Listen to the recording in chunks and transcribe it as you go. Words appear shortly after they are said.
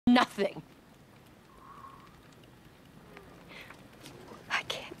nothing. I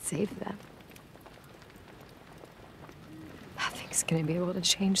can't save them. Nothing's gonna be able to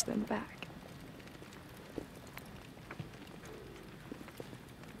change them back.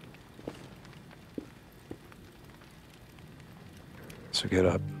 So get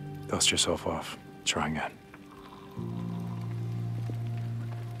up, dust yourself off, try again.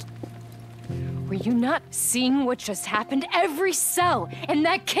 Were you not seeing what just happened? Every cell in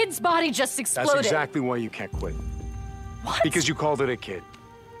that kid's body just exploded. That's exactly why you can't quit. What? Because you called it a kid.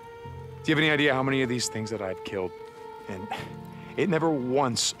 Do you have any idea how many of these things that I've killed? And it never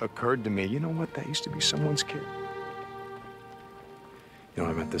once occurred to me, you know what, that used to be someone's kid. You know,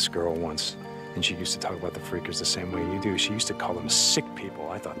 I met this girl once, and she used to talk about the freakers the same way you do. She used to call them sick people.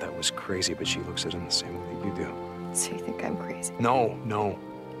 I thought that was crazy, but she looks at them the same way that you do. So you think I'm crazy? No, no.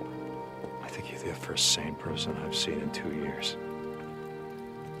 I think you're the first sane person I've seen in 2 years.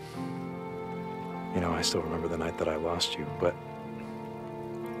 You know, I still remember the night that I lost you, but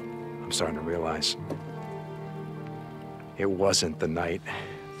I'm starting to realize it wasn't the night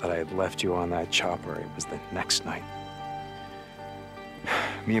that I had left you on that chopper. It was the next night.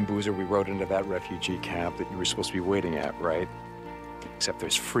 Me and Boozer, we rode into that refugee camp that you were supposed to be waiting at, right? Except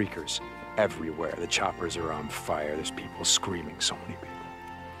there's freakers everywhere. The choppers are on fire. There's people screaming, so many people.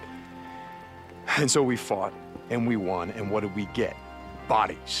 And so we fought, and we won, and what did we get?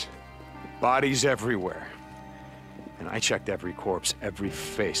 Bodies. Bodies everywhere. And I checked every corpse, every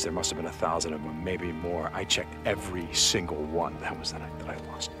face. There must have been 1,000 of them, maybe more. I checked every single one. That was the night that I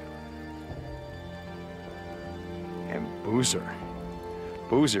lost you. And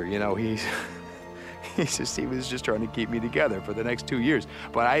Boozer, you know, he was just trying to keep me together for the next 2 years.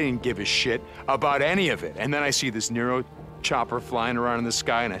 But I didn't give a shit about any of it. And then I see this Nero chopper flying around in the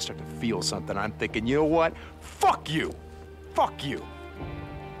sky, and I start to feel something. I'm thinking, you know what? Fuck you. Fuck you.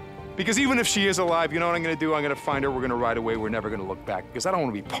 Because even if she is alive, you know what I'm gonna do? I'm gonna find her, we're gonna ride away, we're never gonna look back. Because I don't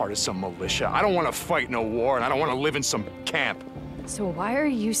wanna be part of some militia. I don't wanna fight in a war, and I don't wanna live in some camp. So why are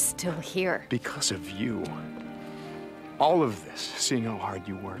you still here? Because of you. All of this, seeing how hard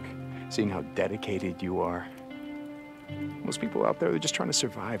you work, seeing how dedicated you are. Most people out there, they're just trying to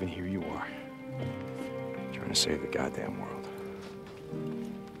survive, and here you are. Trying to save the goddamn world.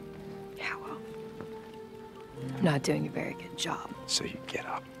 Yeah, well, I'm not doing a very good job. So you get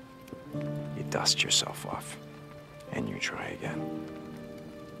up, you dust yourself off, and you try again.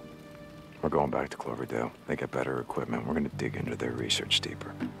 We're going back to Cloverdale. They get better equipment. We're gonna dig into their research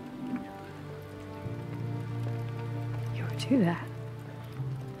deeper. You would do that?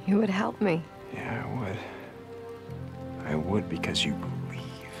 You would help me? Yeah, I would. I would because you believe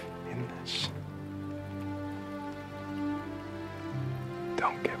in this.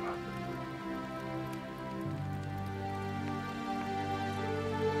 Don't give up.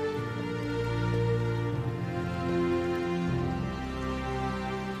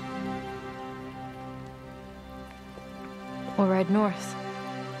 We'll ride north.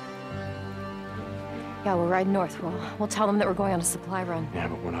 Yeah, we'll ride north. We'll tell them that we're going on a supply run. Yeah,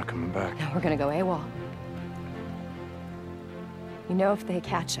 but we're not coming back. No, we're gonna go AWOL. You know, if they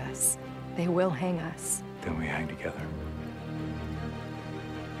catch us, they will hang us. Then we hang together.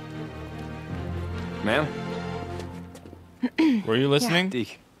 Ma'am? Were you listening? Yeah.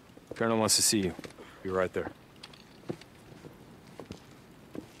 Deke, Colonel wants to see you. Be right there.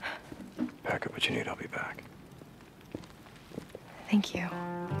 Pack up what you need, I'll be back. Thank you.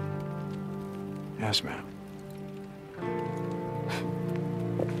 Yes, ma'am.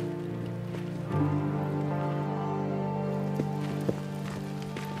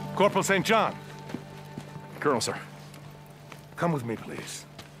 Corporal St. John. Colonel, sir. Come with me, please.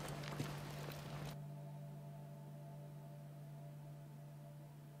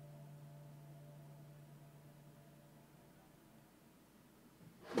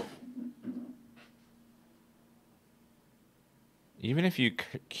 Even if you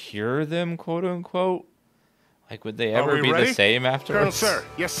cure them, quote unquote, like would they ever be ready? the same afterwards? Colonel, sir.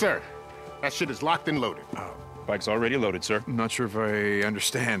 Yes, sir. That shit is locked and loaded. Bike's already loaded, sir. I'm not sure if I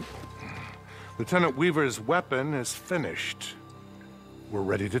understand. Lieutenant Weaver's weapon is finished. We're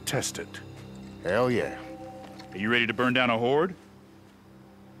ready to test it. Hell yeah. Are you ready to burn down a horde?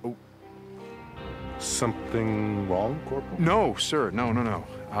 Something wrong, Corporal? No, sir. No.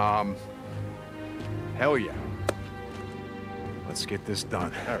 Hell yeah. Let's get this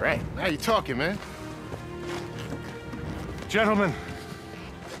done. All right. Now you're talking, man. Gentlemen,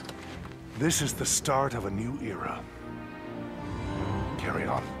 this is the start of a new era. Carry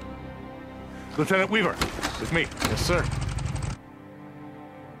on. Lieutenant Weaver, with me. Yes, sir.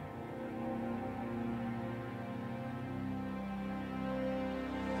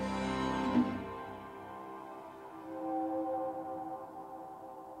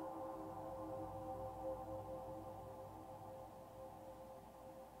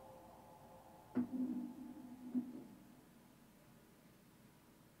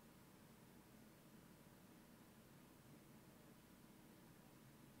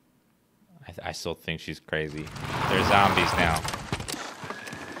 I still think she's crazy. They're zombies now.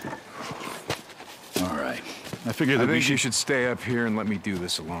 All right. I figured that I we think should... you should stay up here and let me do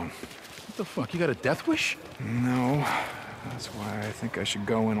this alone. What the fuck? You got a death wish? No, that's why I think I should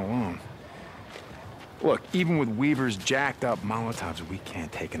go in alone. Look, even with Weaver's jacked up Molotovs, we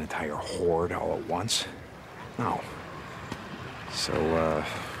can't take an entire horde all at once. No. So,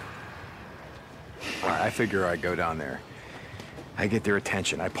 I figure I go down there. I get their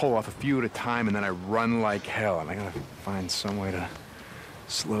attention. I pull off a few at a time, and then I run like hell. And I gotta find some way to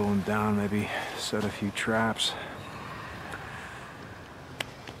slow them down, maybe set a few traps.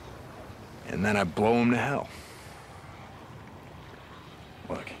 And then I blow them to hell.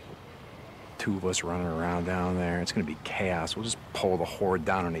 Look, two of us running around down there. It's gonna be chaos. We'll just pull the horde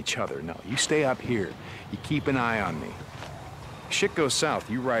down on each other. No, you stay up here. You keep an eye on me. Shit goes south,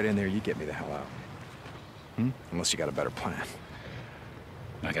 you ride in there, you get me the hell out. Unless you got a better plan.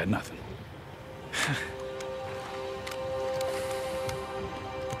 I got nothing.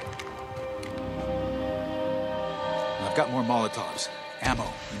 I've got more Molotovs. Ammo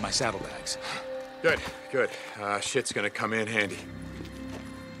in my saddlebags. Good, good. Shit's gonna come in handy.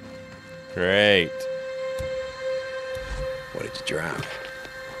 Great. What did you drop?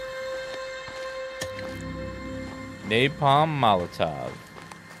 Napalm Molotov.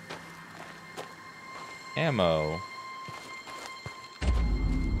 Ammo.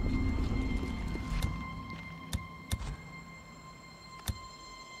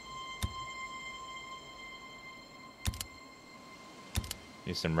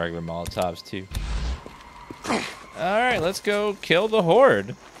 Need some regular Molotovs too. Alright, let's go kill the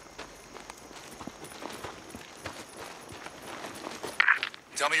horde.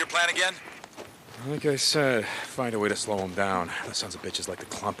 Tell me your plan again? Like I said, find a way to slow them down. Those sons of bitches like to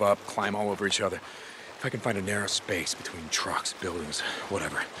clump up, climb all over each other. If I can find a narrow space between trucks, buildings,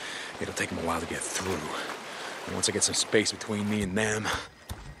 whatever, it'll take them a while to get through. And once I get some space between me and them...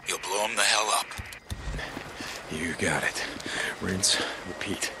 You'll blow them the hell up. You got it. Rinse,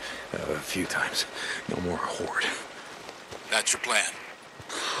 repeat. A few times. No more horde. That's your plan.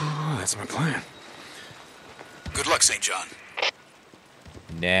 Oh, that's my plan. Good luck, St. John.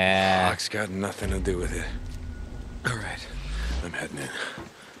 Nah. Luck's got nothing to do with it. All right, I'm heading in.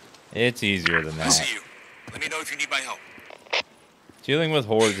 It's easier than I'll that. see you. Let me know if you need my help. Dealing with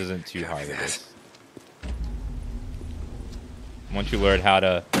hordes isn't too hard of this. Once you learn how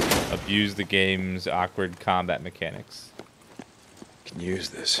to abuse the game's awkward combat mechanics. Can use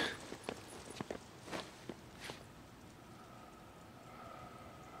this.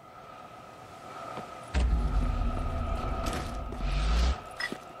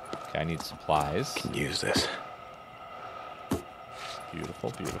 Okay, I need supplies. Can use this.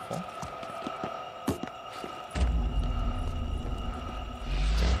 Beautiful, beautiful.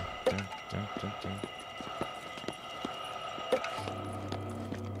 Dun, dun, dun, dun.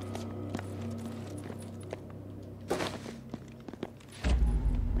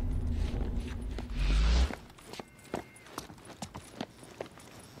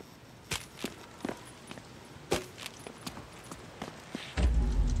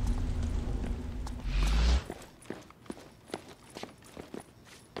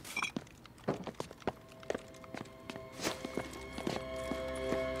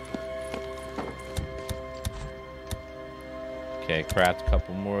 Okay, craft a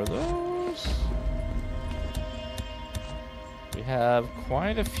couple more of those. We have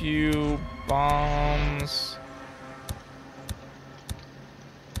quite a few bombs.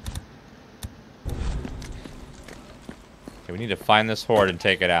 Okay, we need to find this horde and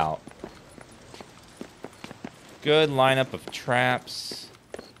take it out. Good lineup of traps.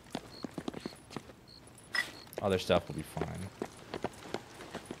 Other stuff will be fine.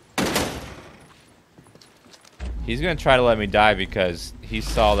 He's gonna try to let me die because he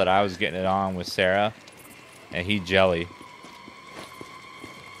saw that I was getting it on with Sarah, and he jelly.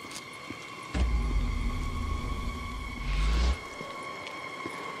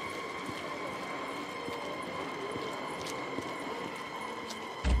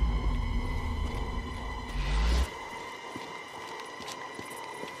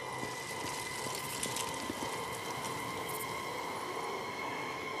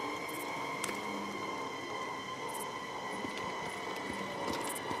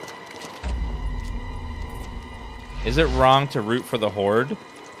 Is it wrong to root for the horde?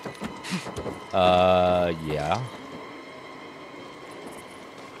 Yeah.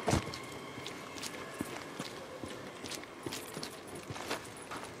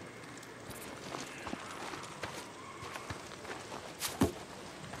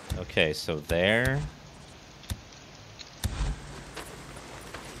 Okay, so there.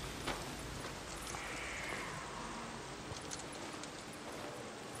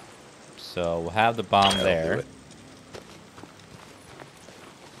 So we'll have the bomb That'll there. do it.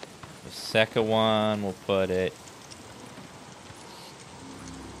 The second one, we'll put it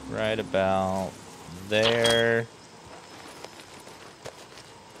right about there.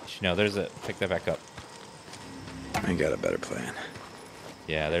 No, there's a... Pick that back up. I got a better plan.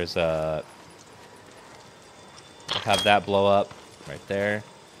 Yeah, there's a... We'll have that blow up right there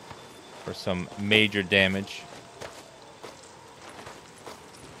for some major damage.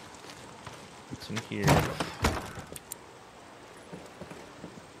 What's in here?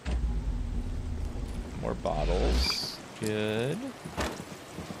 More bottles. Good.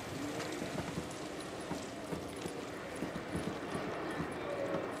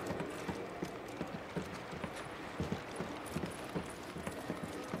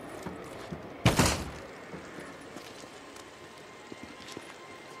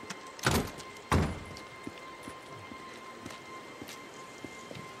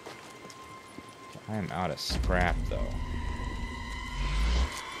 I am out of scrap, though.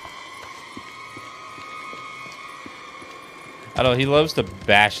 I don't know, he loves to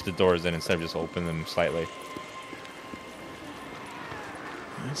bash the doors in instead of just open them slightly.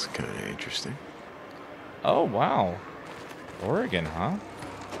 That's kind of interesting. Oh, wow. Oregon, huh?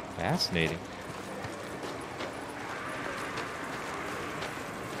 Fascinating.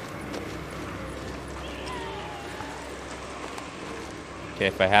 Okay,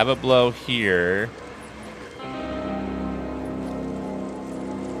 if I have a blow here...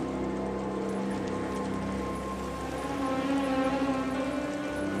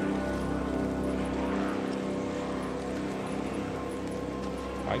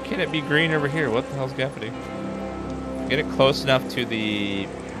 Why can't it be green over here? What the hell's happening? Get it close enough to the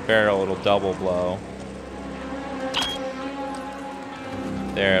barrel, it'll double blow.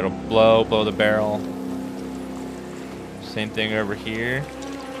 There, it'll blow the barrel. Same thing over here.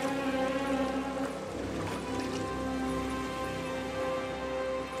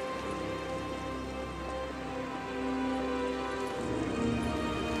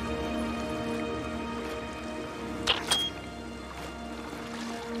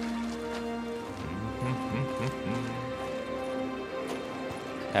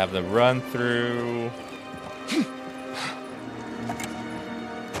 Have the run through.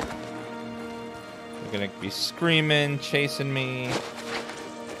 They're gonna be screaming, chasing me. You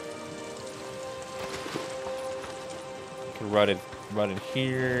can run it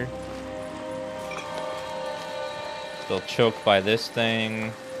here. They'll choke by this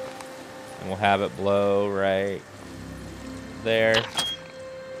thing, and we'll have it blow right there.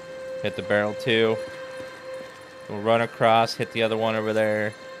 Hit the barrel too. We'll run across, hit the other one over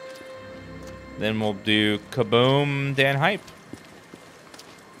there. Then we'll do kaboom, Dan hype.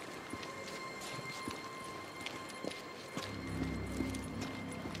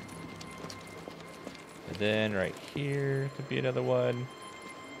 And then right here could be another one.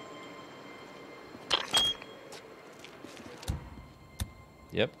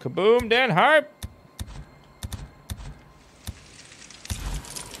 Yep, kaboom, Dan hype.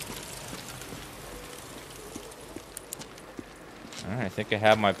 Alright, I think I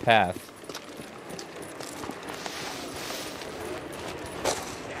have my path.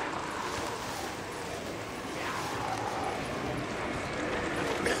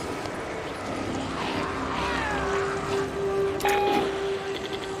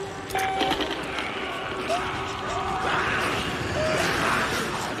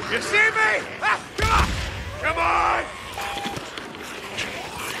 You see me? Ah, come on! Come on!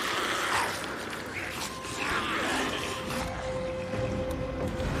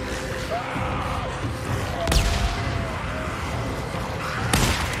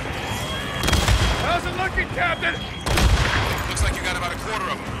 How's it looking, Captain? Looks like you got about a quarter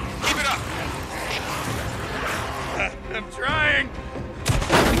of them. Keep it up. I'm trying.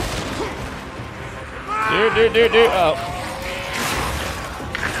 Do. Oh.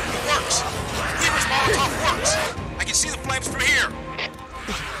 It works. Weaver's Molotov works. I can see the flames from here.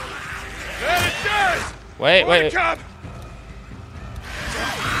 That it does! Wait. Cop!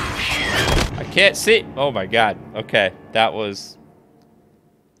 I can't see. Oh my god. Okay, that was...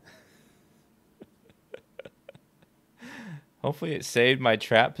 Hopefully it saved my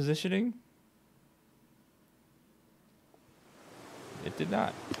trap positioning. It did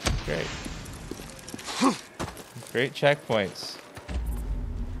not. Great. Great checkpoints.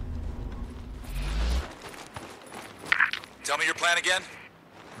 Tell me your plan again.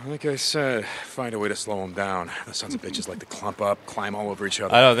 Like I said, find a way to slow them down. The sons of bitches like to clump up, climb all over each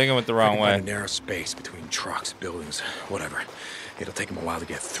other. I don't think I went the wrong way. Find a narrow space between trucks, buildings, whatever. It'll take them a while to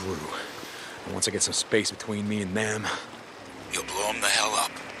get through. And once I get some space between me and them... You'll blow them the hell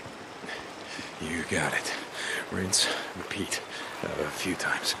up. You got it. Rinse, repeat. A few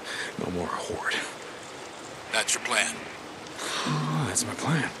times. No more horde. That's your plan. Oh, that's my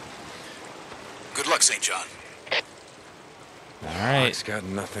plan. Good luck, St. John. All right. It's got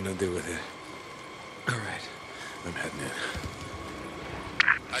nothing to do with it. All right. I'm heading in.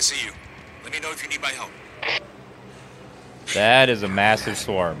 I see you. Let me know if you need my help. That is a massive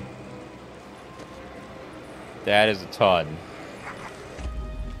swarm. That is a ton.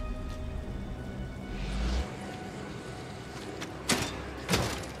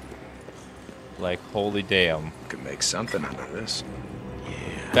 Like, holy damn. Could make something out of this.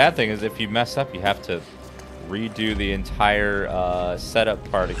 Yeah. Bad thing is if you mess up, you have to redo the entire setup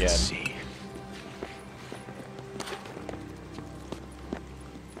part again. Let's see.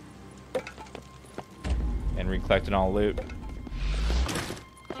 And recollecting all loot.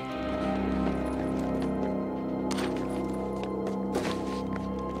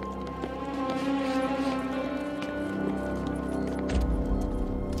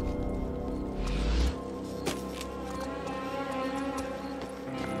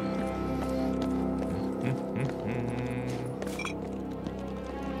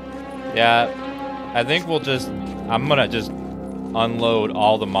 Yeah, I think I'm gonna just unload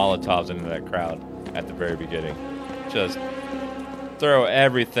all the Molotovs into that crowd at the very beginning. Just throw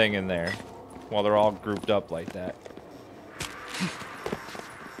everything in there while they're all grouped up like that.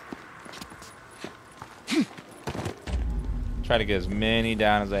 Try to get as many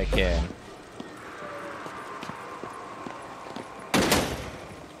down as I can.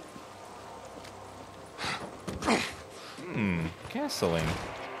 Gasoline.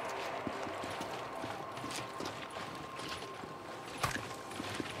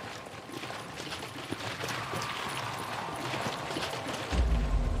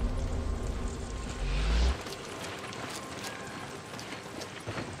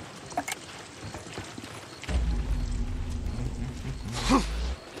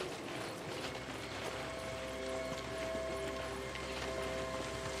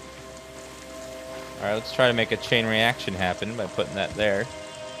 Alright, let's try to make a chain reaction happen by putting that there.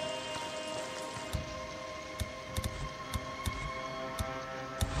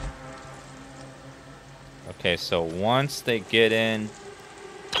 Okay, so once they get in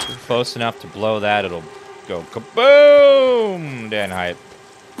close enough to blow that, it'll go kaboom! Dan hype.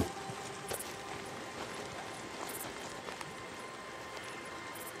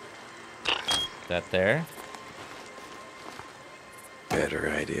 That there. Better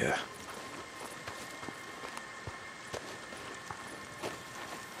idea.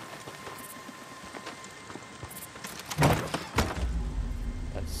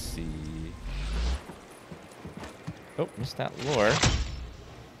 Let's see. Oh, missed that lure.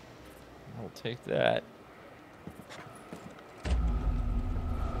 I'll take that.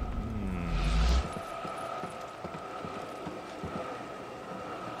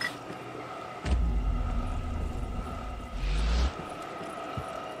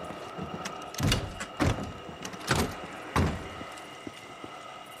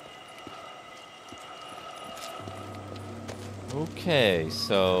 Okay,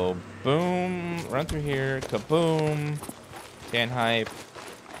 so boom, run through here, kaboom, Dan hype,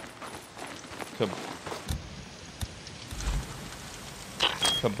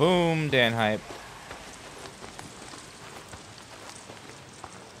 kaboom, Dan hype.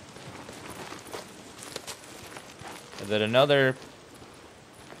 And then another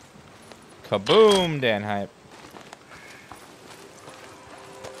kaboom, Dan hype.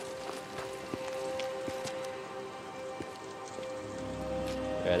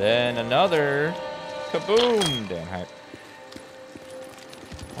 And then another kaboom, Dan hype.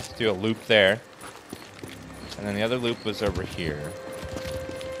 Let's do a loop there. And then the other loop was over here.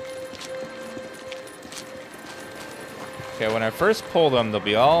 Okay, when I first pull them, they'll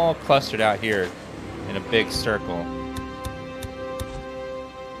be all clustered out here in a big circle.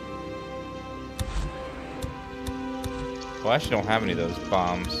 Well, I actually don't have any of those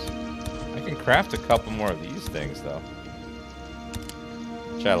bombs. I can craft a couple more of these things, though.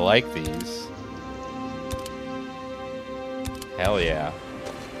 Which I like these. Hell yeah.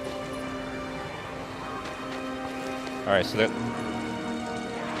 Alright, so that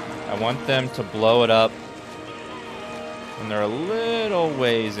I want them to blow it up when they're a little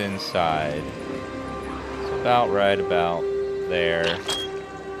ways inside. So about right about there.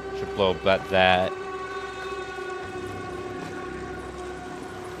 Should blow about that.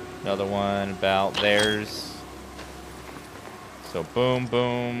 Another one about theirs. So boom,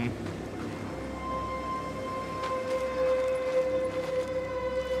 boom.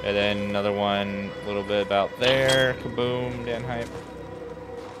 And then another one a little bit about there. Kaboom, Dan hype.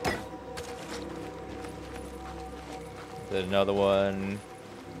 Then another one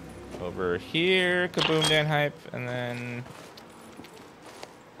over here. Kaboom, Dan hype. And then...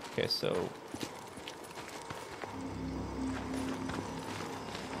 Okay, so...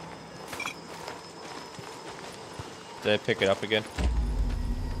 Did I pick it up again?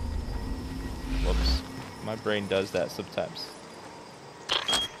 Whoops. My brain does that sometimes.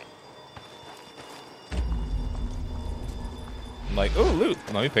 I'm like, oh, loot.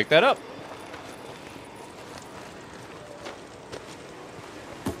 Let me pick that up.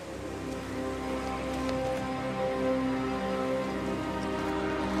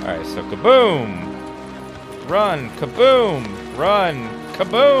 Alright, so kaboom! Run, kaboom! Run,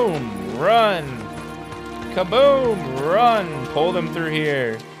 kaboom! Run! Kaboom! Run! Pull them through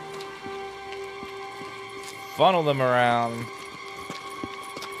here. Funnel them around.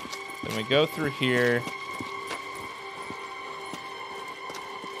 Then we go through here.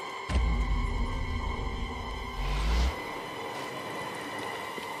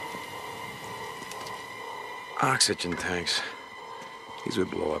 Oxygen tanks. These would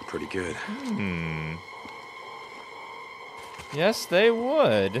blow up pretty good. Yes, they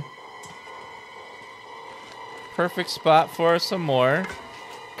would. Perfect spot for some more.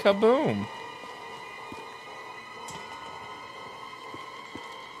 Kaboom.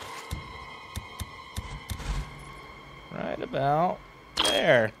 Right about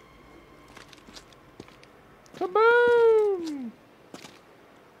there. Kaboom!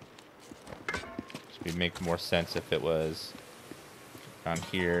 Should make more sense if it was on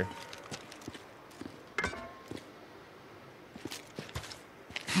here.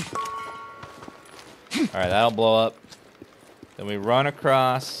 Alright, that'll blow up. Then we run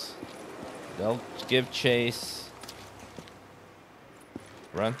across. They'll give chase.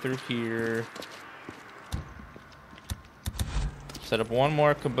 Run through here. Set up one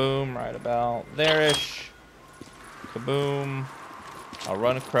more kaboom right about there-ish. Kaboom. I'll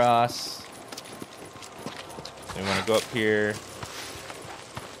run across. Then we want to go up here.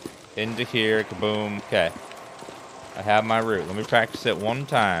 Into here. Kaboom. Okay. I have my route. Let me practice it one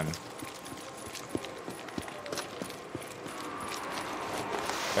time.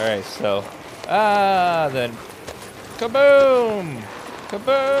 Alright, so, then, kaboom!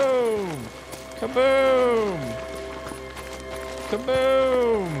 Kaboom! Kaboom!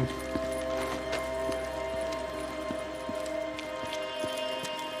 Kaboom!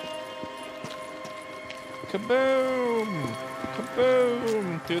 Kaboom!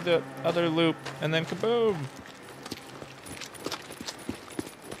 Kaboom! Through the other loop, and then kaboom!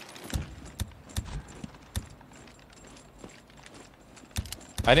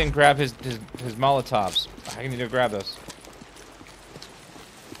 I didn't grab his Molotovs. I need to grab those.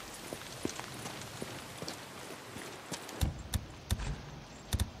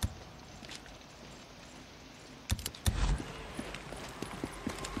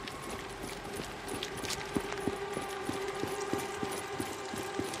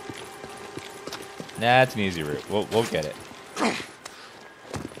 Nah, it's an easy route. We'll get it.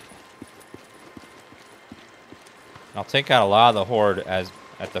 I'll take out a lot of the horde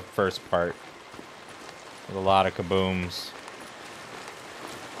at the first part with a lot of kabooms.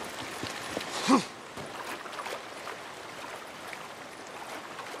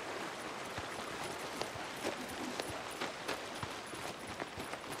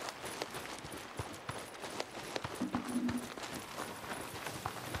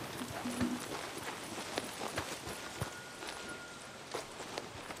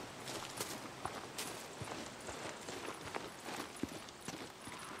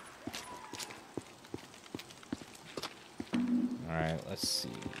 Alright, let's see.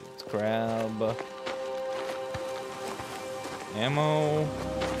 Let's grab ammo.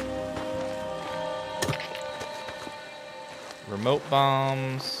 Remote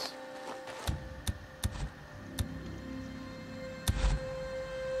bombs.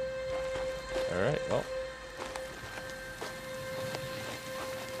 Alright, well.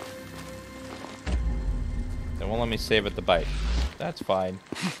 They won't let me save at the bite. That's fine.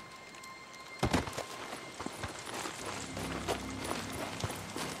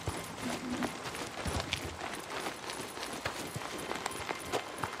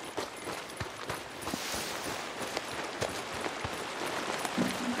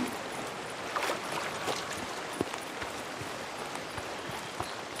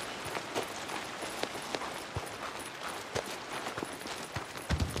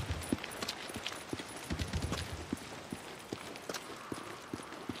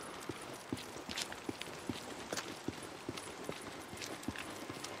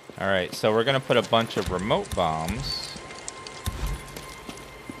 Alright, so we're gonna put a bunch of remote bombs.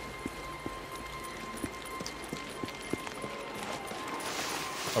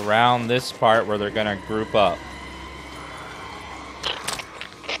 around this part where they're gonna group up.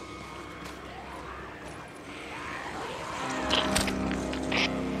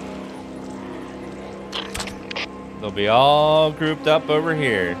 They'll be all grouped up over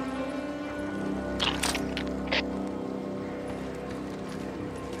here.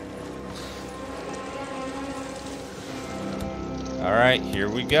 All right, here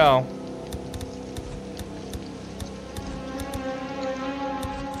we go.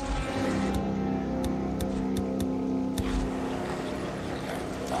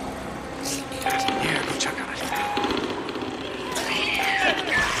 Yeah, go check on it.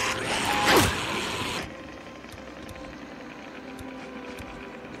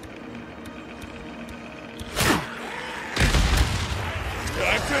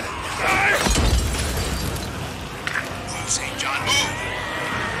 St. John, move!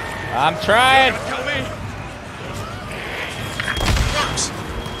 I'm trying. Kill me! Works!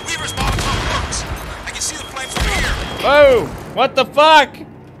 Weaver's Molotov works! I can see the flames from here! Whoa! What the fuck?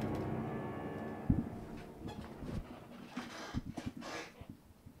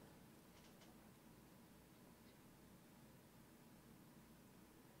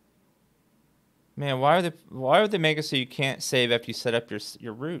 Man, why would they make it so you can't save after you set up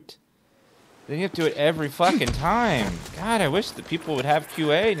your route? Then you have to do it every fucking time. God, I wish that people would have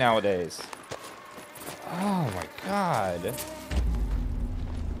QA nowadays. Oh my god.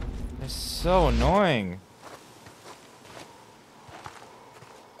 They're so annoying.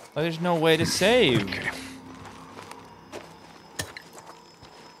 Like, there's no way to save.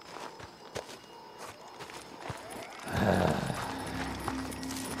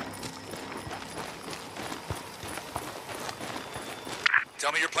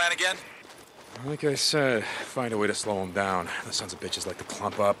 Tell me your plan again? Like I said, find a way to slow them down. The sons of bitches like to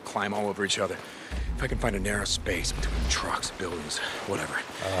clump up, climb all over each other. If I can find a narrow space between trucks, buildings, whatever,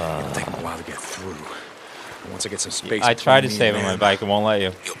 it'll take them a while to get through. And once I get some space, I tried to between me save and on my them, bike, it won't let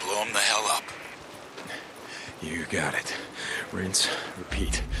you. You'll blow them the hell up. You got it. Rinse,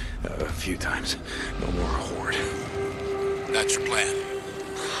 repeat, a few times. No more horde. That's your plan.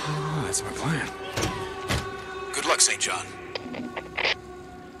 Oh, that's my plan. Good luck, St. John.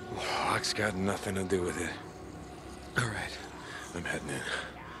 Luck's got nothing to do with it. All right, I'm heading in.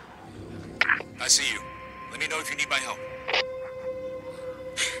 I see you. Let me know if you need my help.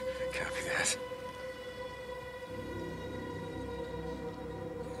 Copy that.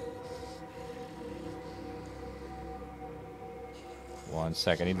 One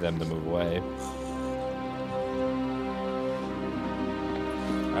second, I need them to move away.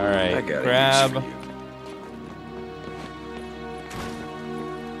 All I right, got grab. it.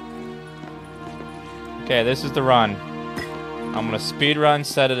 Okay, this is the run. I'm gonna speed run,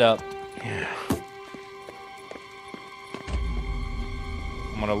 set it up. Yeah.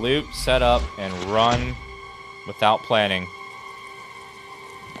 I'm gonna loop, set up, and run without planning.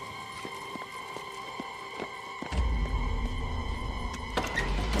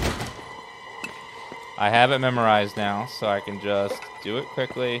 I have it memorized now, so I can just do it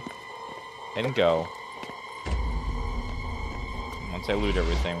quickly and go. Once I loot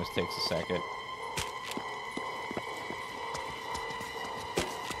everything, which takes a second.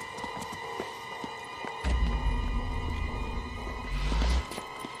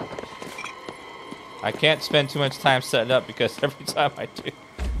 I can't spend too much time setting up because every time I do,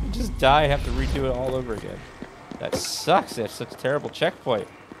 I just die. I have to redo it all over again. That sucks. It's such a terrible checkpoint.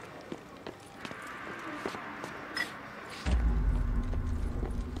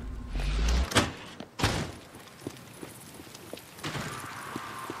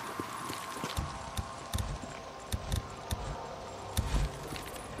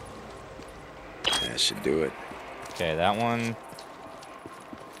 That should do it. Okay, that one.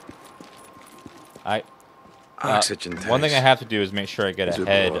 Oxygen tanks. One thing I have to do is make sure I get These would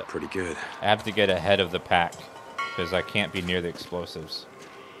blow ahead. up pretty good. I have to get ahead of the pack because I can't be near the explosives.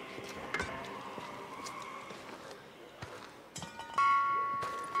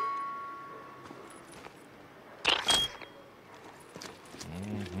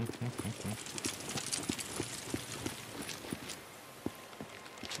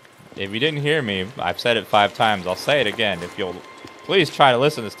 If you didn't hear me, I've said it 5 times. I'll say it again. If you'll please try to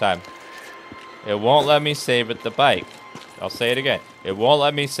listen this time. It won't let me save at the bike. I'll say it again. It won't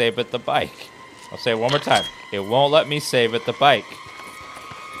let me save at the bike. I'll say it one more time. It won't let me save at the bike.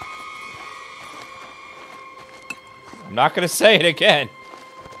 I'm not going to say it again.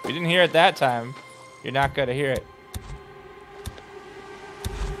 If you didn't hear it that time, you're not going to hear it.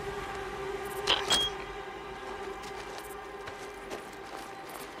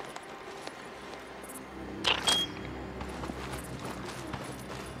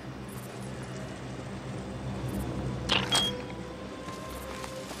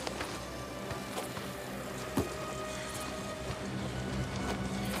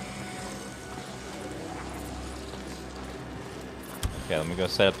 let me go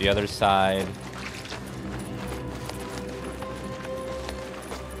set up the other side.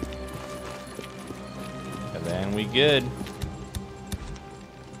 And then we good.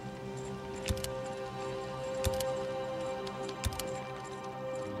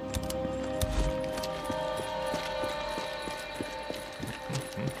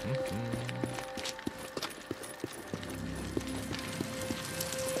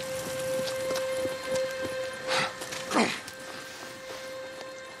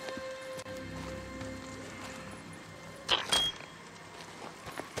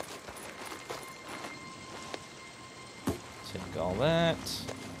 Take all that.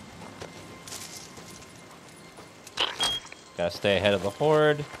 Gotta stay ahead of the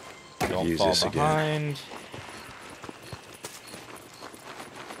horde. Don't Use fall this again. behind.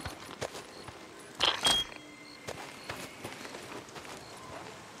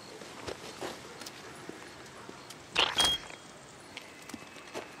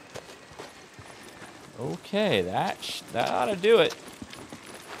 Okay, that ought to do it.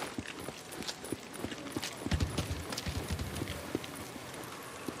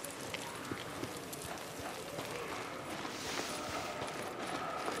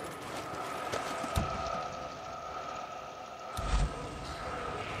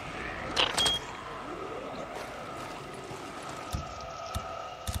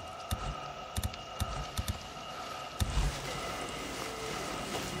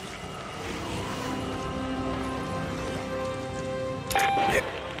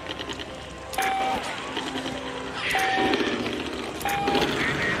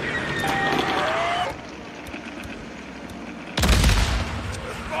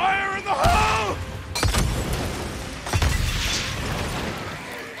 Fire in the hole!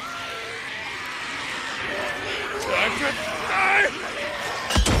 Time to die!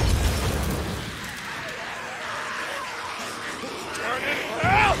 Turn it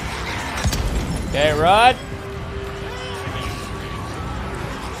out! Okay, Rod.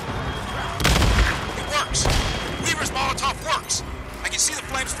 It works. Weaver's Molotov works. I can see the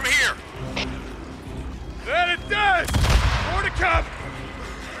flames from here. That it does! More to come!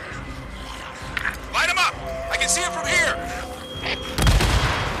 Light him up. I can see it from here.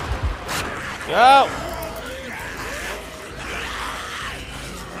 Go.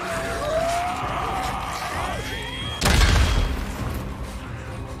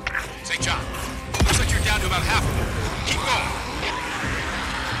 St. John, looks like you're down to about half of them. Keep going.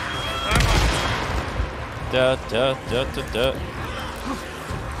 Da da da da da.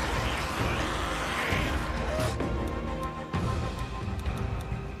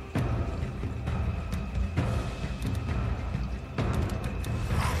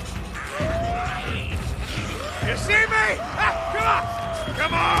 You see me? Ah, come on!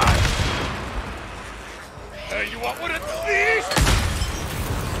 Come on! You want one of these?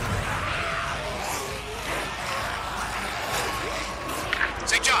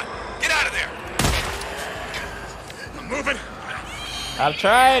 St. John, get out of there. I'm moving. I've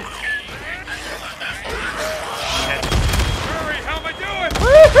tried. Hurry, how am I doing?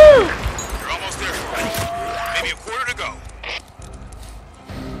 Woohoo! You're almost there. Maybe a quarter to go.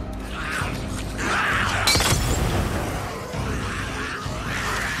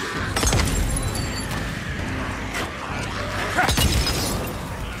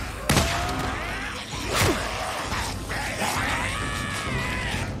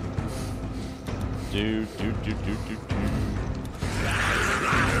 Do do do do do do.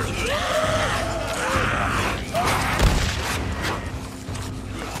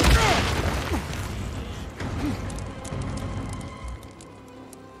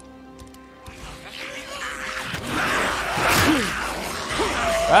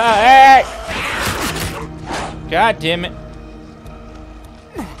 Hey! God damn it.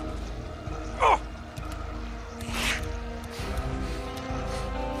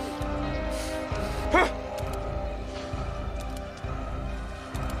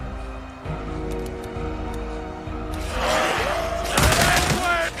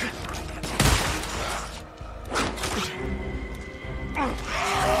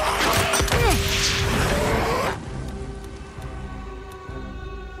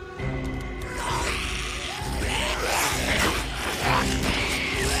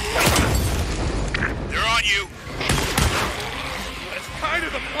 They're on you. That's kind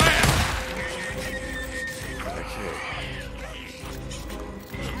of the plan.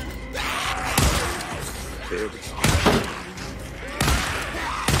 There we go.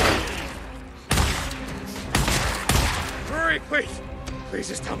 Hurry, please. Please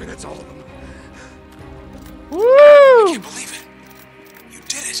just tell me that's all of them. I can't believe it. You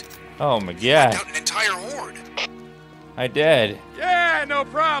did it. Oh my god. Out an entire horde. I did. Yeah, Yeah, no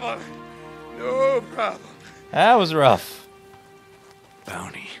problem. No problem. That was rough.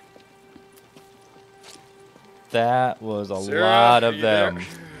 Bounty. That was a Sarah, lot of are you them.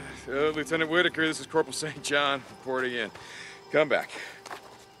 there? Lieutenant Whitaker, this is Corporal St. John reporting in. Come back.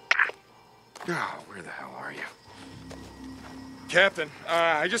 Oh, where the hell are you? Captain,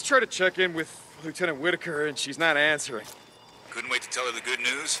 I just tried to check in with Lieutenant Whitaker and she's not answering. Couldn't wait to tell her the good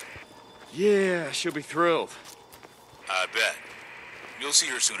news? Yeah, she'll be thrilled. I bet. You'll see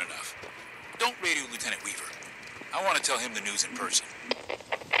her soon enough. Don't radio Lieutenant Weaver. I want to tell him the news in person.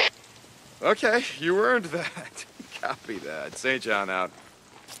 Okay, you earned that. Copy that. St. John out.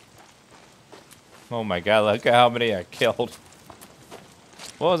 Oh my god, look at how many I killed.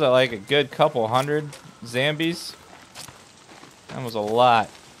 What was that, like a good couple hundred zombies? That was a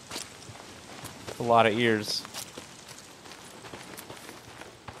lot. A lot of ears.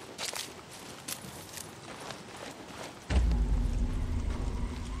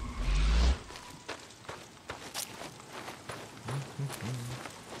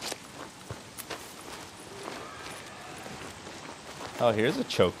 Oh, here's a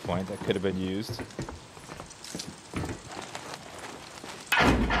choke point that could have been used.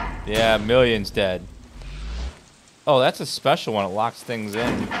 Yeah, millions dead. Oh, that's a special one. It locks things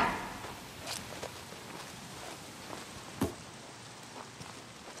in.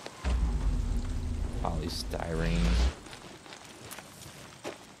 Polystyrene.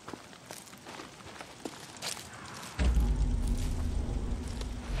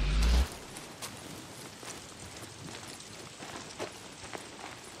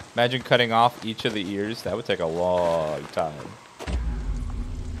 Imagine cutting off each of the ears. That would take a long time.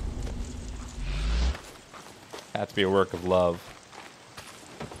 Have to be a work of love.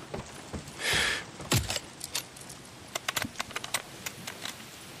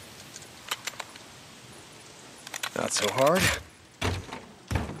 Not so hard.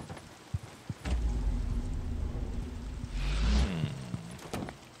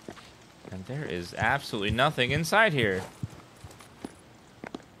 And there is absolutely nothing inside here.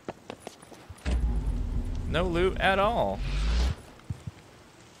 No loot at all.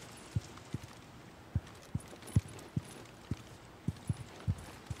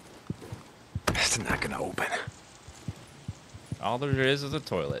 It's not gonna open. All there is a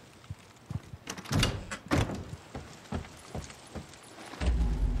toilet.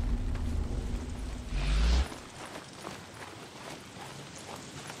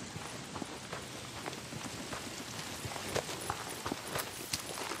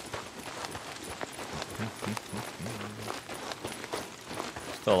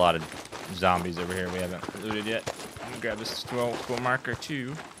 Still a lot of zombies over here we haven't looted yet. I'm gonna grab this scroll marker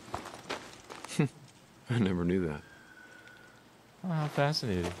too. I never knew that. Oh, how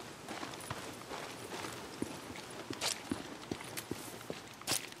fascinating.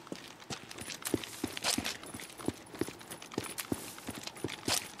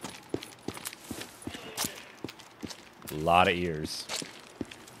 A lot of ears.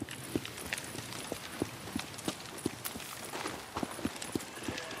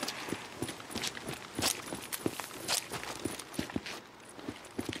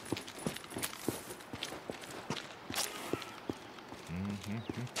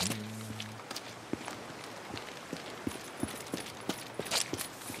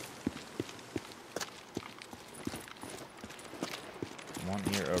 One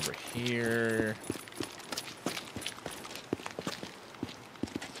ear over here.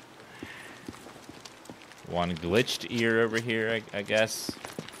 One glitched ear over here, I guess.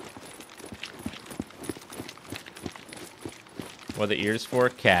 What are the ears for?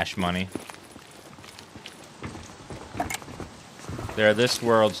 Cash money. They're this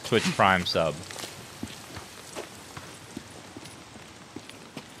world's Twitch Prime sub.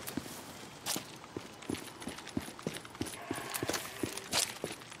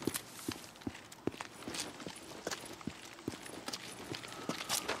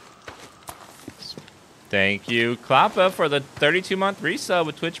 Thank you, Klappa, for the 32-month resub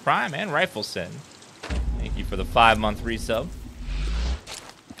with Twitch Prime, and Rifleson. Thank you for the 5-month resub.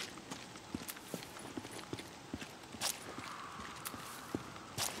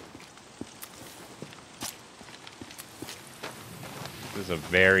 This is a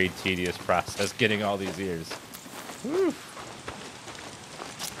very tedious process getting all these ears. Whew.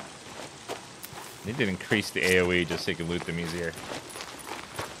 Need to increase the AoE just so you can loot them easier.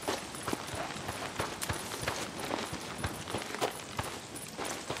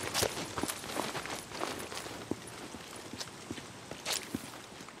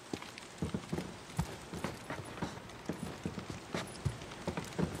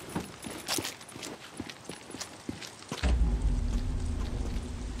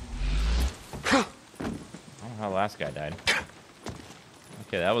 I don't know how the last guy died.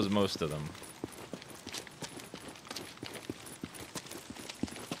 Okay, that was most of them.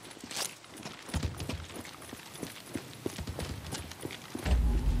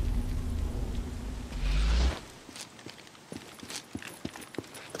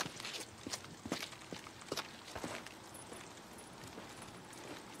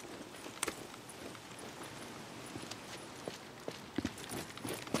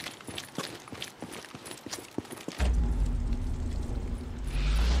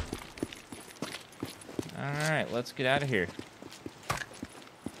 Alright, let's get out of here.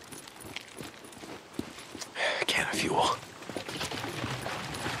 Can of fuel.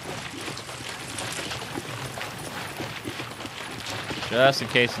 Just in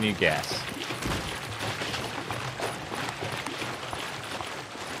case you need gas.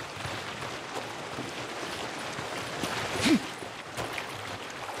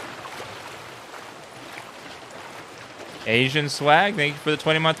 Asian swag, thank you for the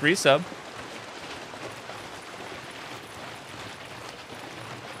 20-month resub.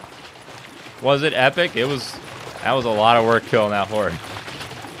 Was it epic? That was a lot of work killing that horde.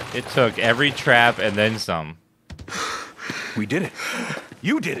 It took every trap and then some. We did it.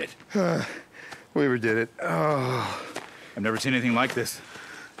 You did it. Weaver did it. Oh. I've never seen anything like this.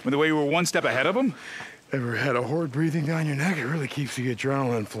 With the way you were one step ahead of them? Ever had a horde breathing down your neck? It really keeps the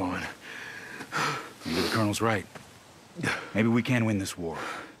adrenaline flowing. Maybe the Colonel's right. Maybe we can win this war.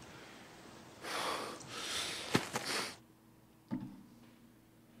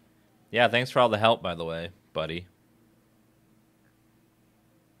 Yeah, thanks for all the help, by the way, buddy.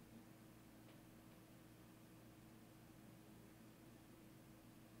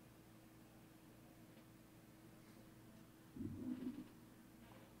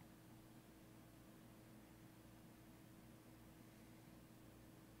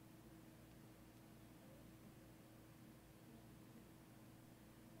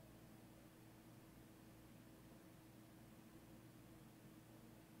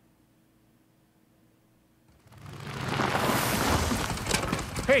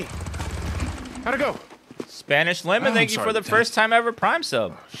 Hey, how'd it go? Spanish Lemon, thank you sorry, for the Lieutenant. first time ever Prime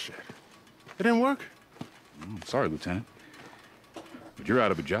sub. Shit. It didn't work? Sorry, Lieutenant. But you're out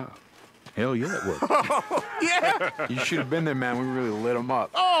of a job. Hell yeah, it worked. Yeah. You should have been there, man. We really lit them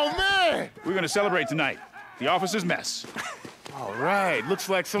up. Oh, man. We're gonna celebrate tonight. The officer's mess. All right. Looks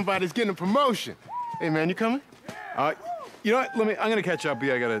like somebody's getting a promotion. Hey, man, you coming? You know what? I'm gonna catch up with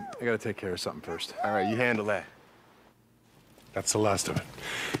you. I gotta take care of something first. All right, you handle that. That's the last of it.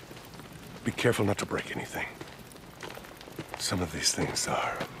 Be careful not to break anything. Some of these things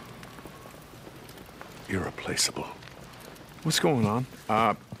are irreplaceable. What's going on?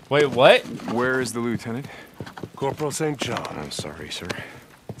 Wait, what? Where is the lieutenant? Corporal St. John. I'm sorry, sir.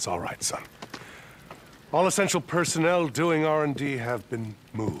 It's all right, son. All essential personnel doing R&D have been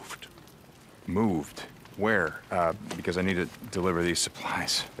moved. Moved. Where? Because I need to deliver these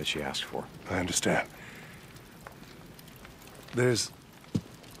supplies that she asked for. I understand. There's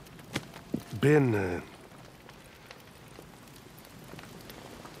been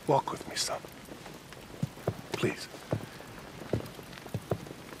walk with me, son. Please.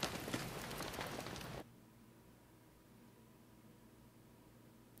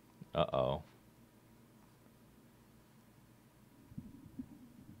 Uh-oh.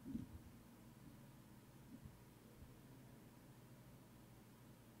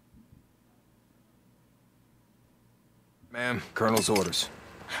 Ma'am, Colonel's orders.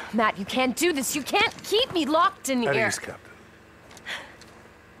 Matt, you can't do this. You can't keep me locked in At here. ease, Captain.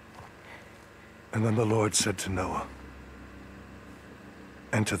 And then the Lord said to Noah,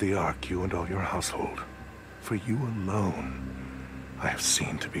 "Enter the ark, you and all your household, for you alone I have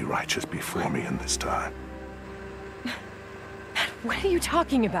seen to be righteous before me in this time." What are you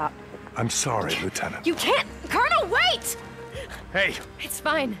talking about? I'm sorry, Lieutenant. You can't... Colonel, wait! Hey! It's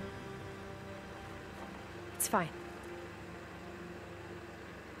fine. It's fine.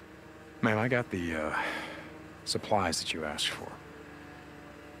 Ma'am, I got the supplies that you asked for.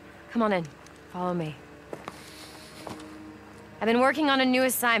 Come on in. Follow me. I've been working on a new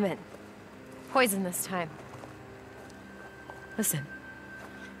assignment. Poison this time. Listen.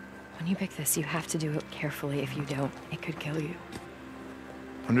 When you pick this, you have to do it carefully. If you don't, it could kill you.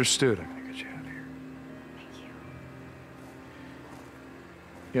 Understood. I'm gonna get you out of here. Thank you.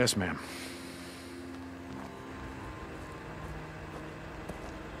 Yes, ma'am.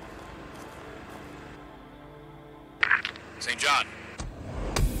 St. John.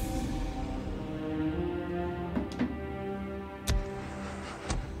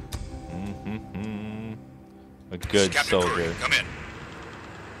 A good Captain soldier. Curry, come in.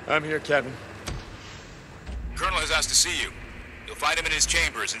 I'm here, Captain. Colonel has asked to see you. You'll find him in his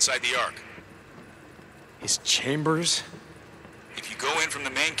chambers inside the Ark. His chambers? If you go in from the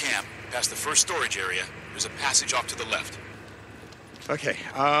main camp, past the first storage area, there's a passage off to the left. Okay,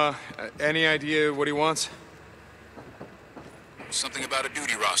 any idea what he wants? Something about a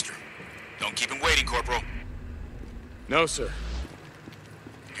duty roster. Don't keep him waiting, Corporal. No, sir.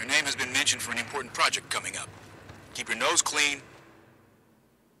 Your name has been mentioned for an important project coming up. Keep your nose clean.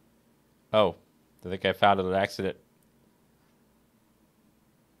 Oh, I think I found it an accident.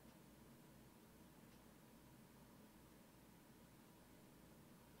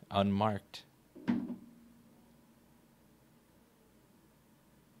 Unmarked.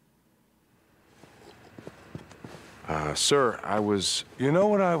 Sir, I was... You know,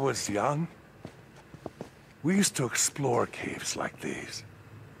 when I was young, we used to explore caves like these,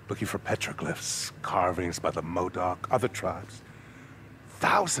 looking for petroglyphs, carvings by the Modoc, other tribes,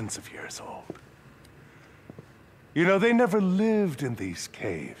 thousands of years old. You know, they never lived in these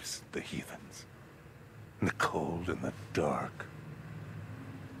caves, the heathens, in the cold and the dark.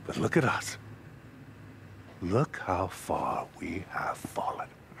 But look at us. Look how far we have fallen.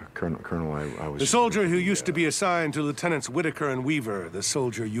 Colonel, I was... The soldier who used to be assigned to Lieutenants Whitaker and Weaver, the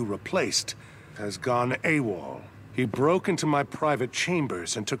soldier you replaced, has gone AWOL. He broke into my private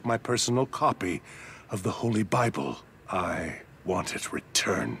chambers and took my personal copy of the Holy Bible. I want it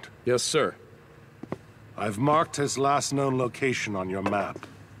returned. Yes, sir. I've marked his last known location on your map.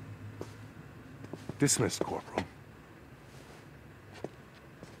 Dismissed, Corporal.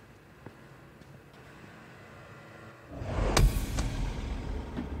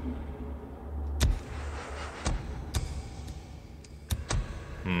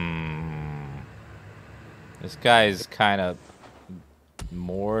 This guy is kind of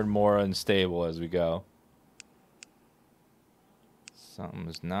more and more unstable as we go.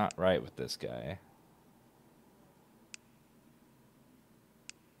 Something's not right with this guy.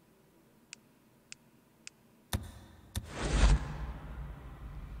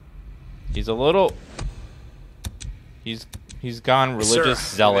 He's a little... He's gone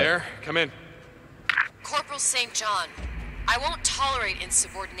religious zealot. There, come in. Corporal St. John, I won't tolerate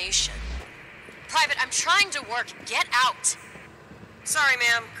insubordination. Private, I'm trying to work. Get out! Sorry,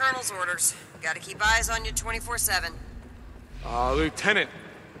 ma'am. Colonel's orders. Gotta keep eyes on you 24/7. Lieutenant,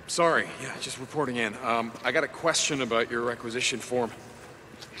 sorry. Yeah, just reporting in. I got a question about your requisition form.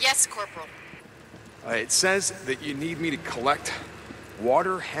 Yes, Corporal. It says that you need me to collect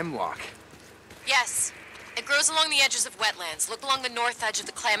water hemlock. Yes. It grows along the edges of wetlands. Look along the north edge of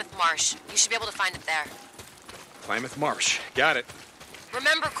the Klamath Marsh. You should be able to find it there. Klamath Marsh. Got it.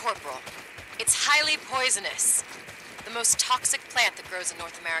 Remember, Corporal, it's highly poisonous. The most toxic plant that grows in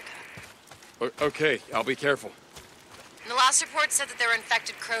North America. Okay, I'll be careful. And the last report said that there were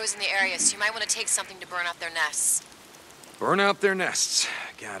infected crows in the area, so you might want to take something to burn out their nests. Burn out their nests.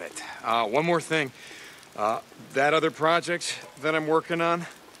 Got it. One more thing. That other project that I'm working on,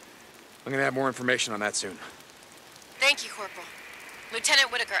 I'm gonna have more information on that soon. Thank you, Corporal.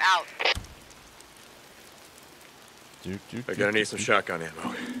 Lieutenant Whitaker out. I'm gonna need some shotgun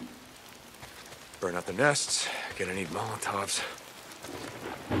ammo. Burn out the nests. Gonna need Molotovs.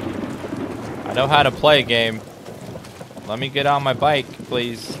 I know how to play a game. Let me get on my bike,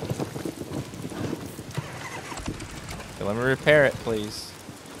 please. Okay, let me repair it, please.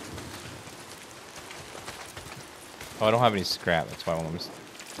 Oh, I don't have any scrap. That's why I want to...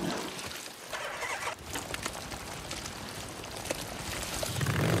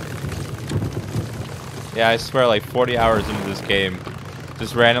 Yeah, I swear, like 40 hours into this game,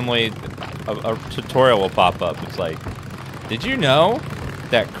 just randomly a tutorial will pop up. It's like, did you know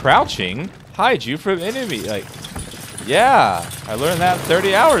that crouching hides you from enemy? Like, yeah, I learned that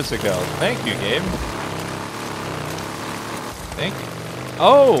 30 hours ago. Thank you, game. Thank you.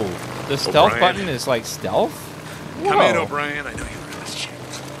 Oh, the stealth button is like stealth? Whoa. Come in, O'Brien. I know you're in this shit.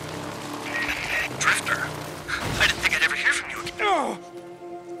 Drifter, I didn't think I'd ever hear from you again. Oh.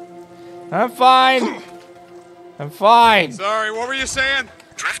 I'm fine. I'm fine. Sorry, what were you saying?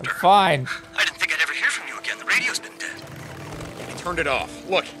 Drifter, I'm fine. I didn't think I'd ever hear from you again. The radio's been dead. I turned it off.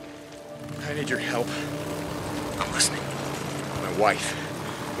 Look, I need your help. I'm listening. My wife,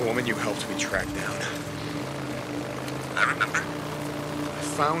 the woman you helped me track down. I remember. I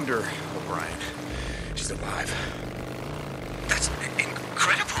found her, O'Brien. She's alive. That's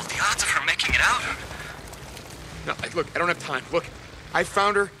incredible. The odds of her making it out. No, look, I don't have time. Look, I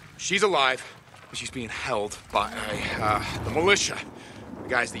found her. She's alive. But she's being held by the militia. The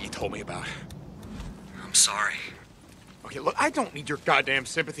guys that you told me about. I'm sorry. Okay, look, I don't need your goddamn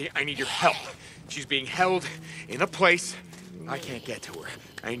sympathy. I need your help. She's being held in a place I can't get to her.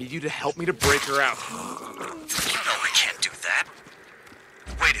 I need you to help me to break her out.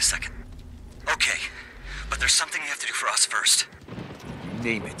 a second. Okay, but there's something you have to do for us first.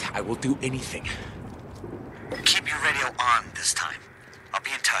 Name it. I will do anything. Keep your radio on this time. I'll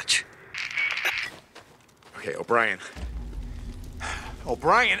be in touch. Okay, O'Brien.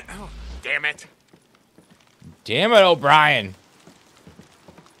 O'Brien! Oh, damn it. Damn it, O'Brien.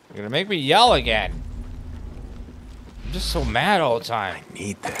 You're gonna make me yell again. I'm just so mad all the time. I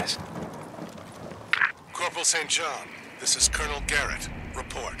need this. Corporal St. John, this is Colonel Garrett.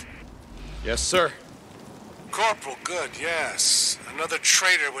 Report. Yes, sir. Corporal, good, yes. Another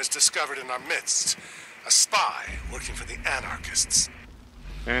traitor was discovered in our midst. A spy working for the anarchists.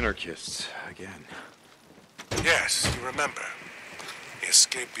 Anarchists, again. Yes, you remember. He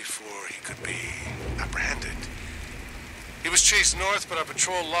escaped before he could be apprehended. He was chased north, but our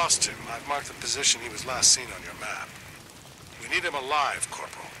patrol lost him. I've marked the position he was last seen on your map. We need him alive,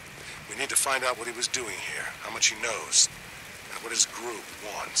 Corporal. We need to find out what he was doing here, how much he knows, and what his group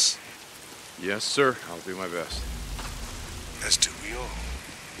wants. Yes, sir. I'll do my best. As do we all.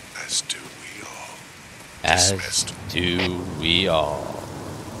 As do we all. As Dismissed. do we all.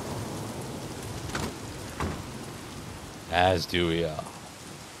 As do we all.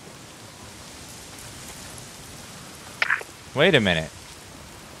 Wait a minute.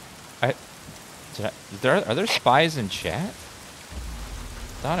 Are there spies in chat?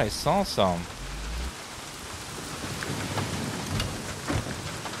 Thought I saw some.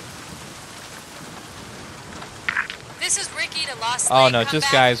 This is Ricky to Lost Oh Lake. no, Come just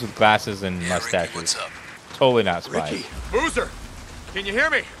back. guys with glasses and Ricky, mustaches. what's up? Totally not spies. Ricky! Boozer! Can you hear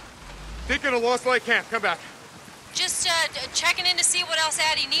me? Thinking of Lost Lake Camp. Come back. Just checking in to see what else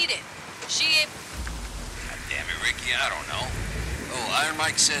Addie needed. She... God damn it, Ricky, I don't know. Oh, Iron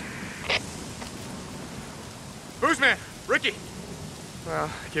Mike said... Boozman! Ricky!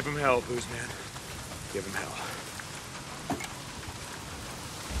 Well, give him hell, Boozman. Give him hell.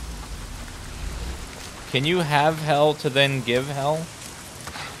 Can you have hell to then give hell?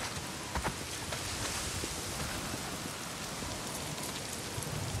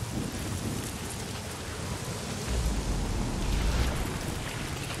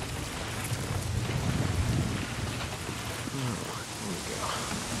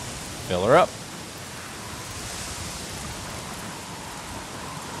 Fill her up.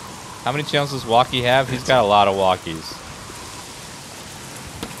 How many channels does Walkie have? He's got a lot of walkies.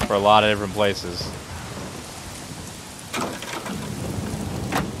 For a lot of different places.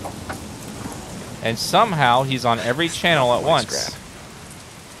 And somehow he's on every channel at once.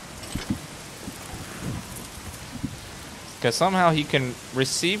 Because somehow he can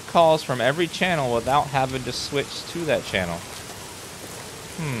receive calls from every channel without having to switch to that channel.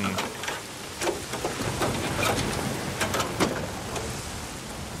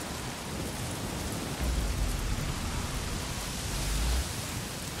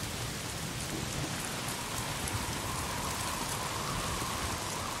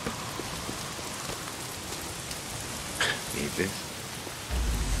 Need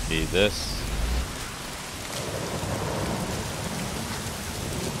this. Need this.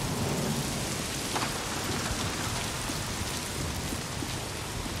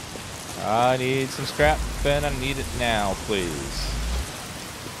 I need some scrap and I need it now, please.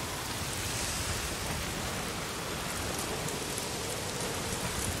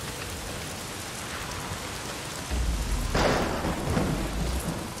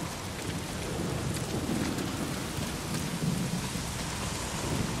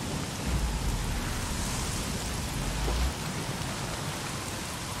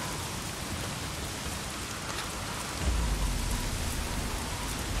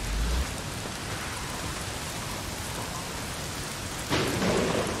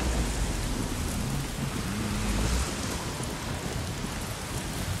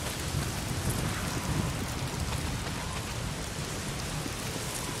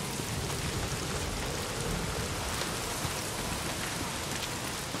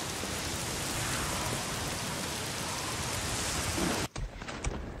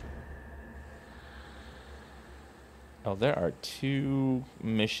 Oh, there are 2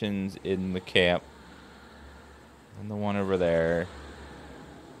 missions in the camp. And the one over there.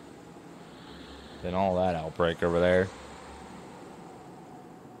 Then all that outbreak over there.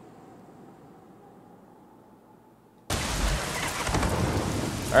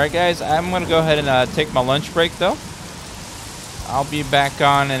 Alright guys, I'm going to go ahead and take my lunch break though. I'll be back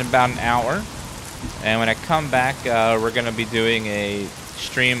on in about an hour. And when I come back, we're going to be doing a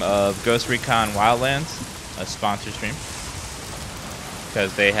stream of Ghost Recon Wildlands. A sponsor stream.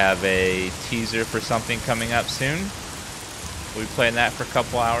 Because they have a teaser for something coming up soon. We'll be playing that for a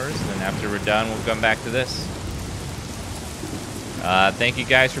couple hours. And then after we're done, we'll come back to this. Thank you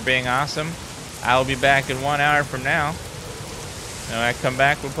guys for being awesome. I'll be back in 1 hour from now. And when I come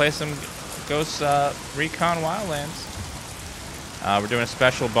back, we'll play some Ghost Recon Wildlands. We're doing a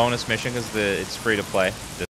special bonus mission because it's free to play.